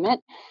what to name it.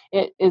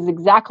 It is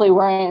exactly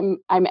where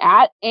I'm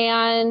at.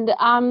 And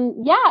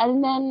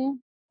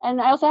and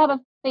I also have a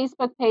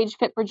Facebook page,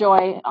 Fit for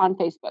Joy, on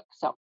Facebook.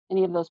 So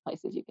any of those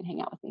places you can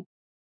hang out with me.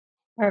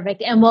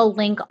 Perfect. And we'll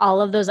link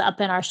all of those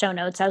up in our show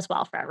notes as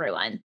well for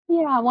everyone.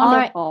 Yeah,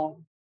 wonderful.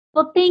 Right.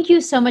 Well, thank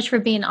you so much for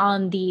being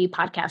on the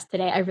podcast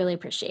today. I really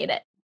appreciate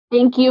it.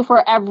 Thank you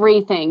for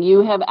everything.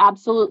 You have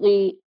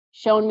absolutely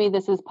shown me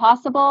this is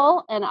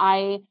possible. And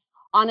I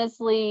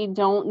honestly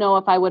don't know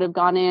if I would have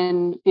gone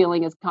in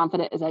feeling as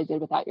confident as I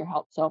did without your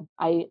help. So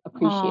I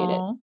appreciate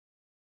it.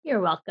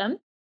 You're welcome.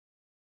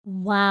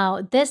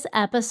 Wow. This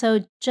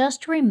episode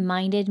just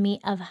reminded me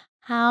of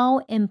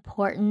how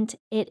important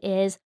it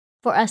is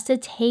for us to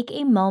take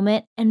a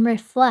moment and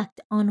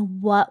reflect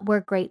on what we're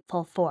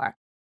grateful for.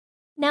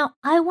 Now,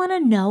 I want to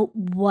know,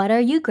 what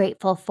are you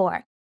grateful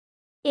for?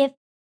 If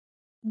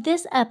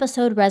this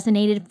episode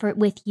resonated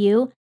with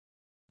you,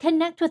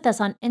 connect with us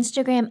on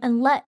Instagram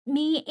and let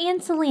me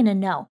and Salina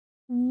know,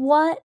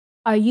 what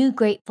are you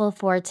grateful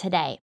for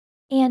today?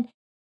 And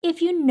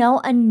if you know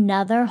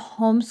another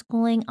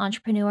homeschooling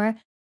entrepreneur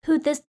who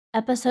this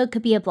episode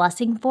could be a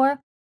blessing for,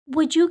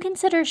 would you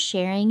consider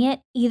sharing it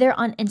either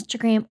on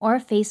Instagram or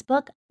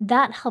Facebook?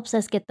 That helps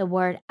us get the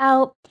word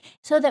out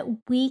so that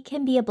we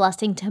can be a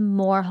blessing to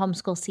more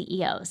homeschool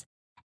CEOs.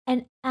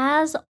 And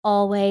as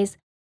always,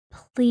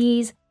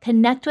 please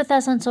connect with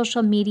us on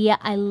social media.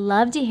 I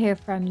love to hear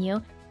from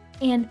you,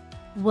 and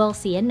we'll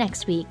see you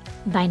next week.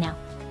 Bye now.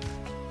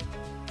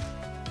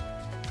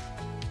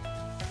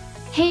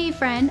 Hey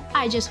friend,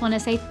 I just want to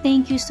say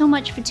thank you so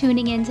much for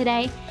tuning in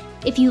today.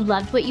 If you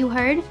loved what you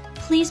heard,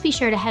 please be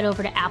sure to head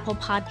over to Apple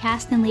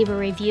Podcasts and leave a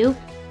review.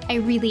 I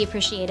really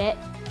appreciate it.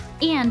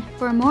 And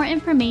for more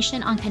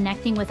information on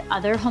connecting with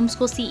other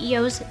homeschool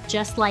CEOs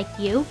just like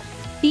you,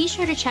 Be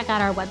sure to check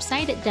out our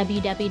website at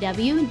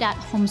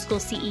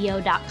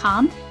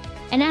www.homeschoolceo.com.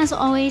 And as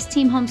always,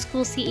 Team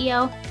Homeschool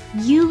CEO,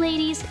 you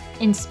ladies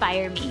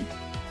inspire me.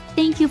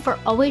 Thank you for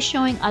always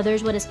showing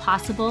others what is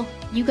possible.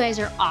 You guys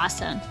are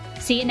awesome.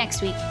 See you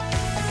next week.